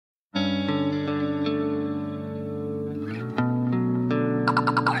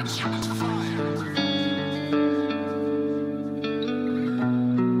Live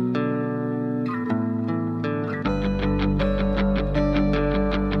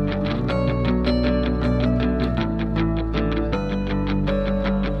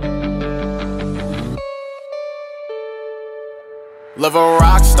a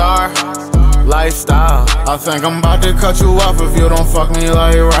rock star lifestyle. I think I'm about to cut you off if you don't fuck me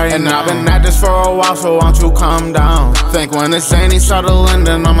like right and now. I've been at this for a while, so why don't you calm down? Think when it's ain't settling,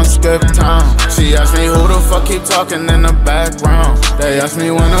 then I'ma skip town. She asked me who the fuck keep talking in the background. They asked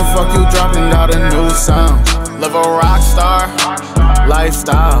me when the fuck you dropping out a new sound. Live a rock star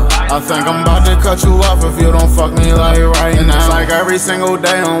lifestyle. I think I'm about to cut you off if you don't fuck me like right now. It's like every single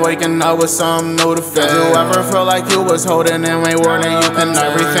day I'm waking up with something new to feel. Did you ever feel like you was holding in way more than you can?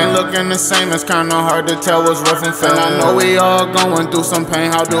 Everything looking the same, it's kinda hard to tell what's rough and fake. I know we all going through some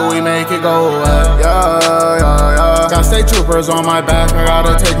pain, how do we make it go away? Yeah. Got state troopers on my back, I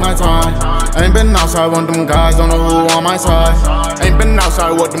gotta take my time. Ain't been outside with them guys, don't know who on my side. Ain't been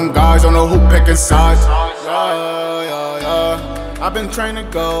outside with them guys, don't know who picking sides. I've been trained to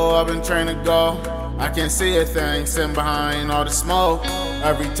go, I can't see a thing sitting behind all the smoke.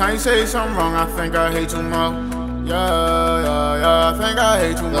 Every time you say something wrong, I think I hate you more. I think I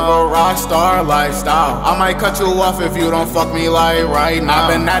hate you more. Live a rockstar lifestyle. I might cut you off if you don't fuck me like right now.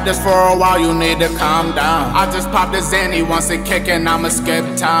 I've been at this for a while, you need to calm down. I just popped a Zanny, once it kickin', I'ma skip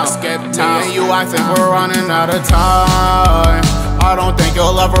town. Me and you, I think we're running out of time. I don't think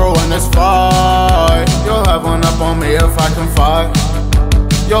you'll ever win this fight. You'll have one up on me if I can fight.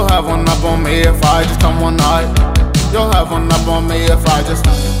 You'll have one up on me if I just come one night. You'll have one up on me if I just.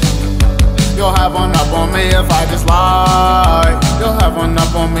 You'll have one up on me if I just lie. You'll have one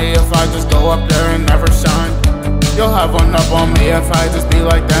up on me if I just go up there and never shine. You'll have one up on me if I just be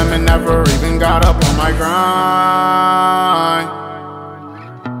like them and never even got up on my grind.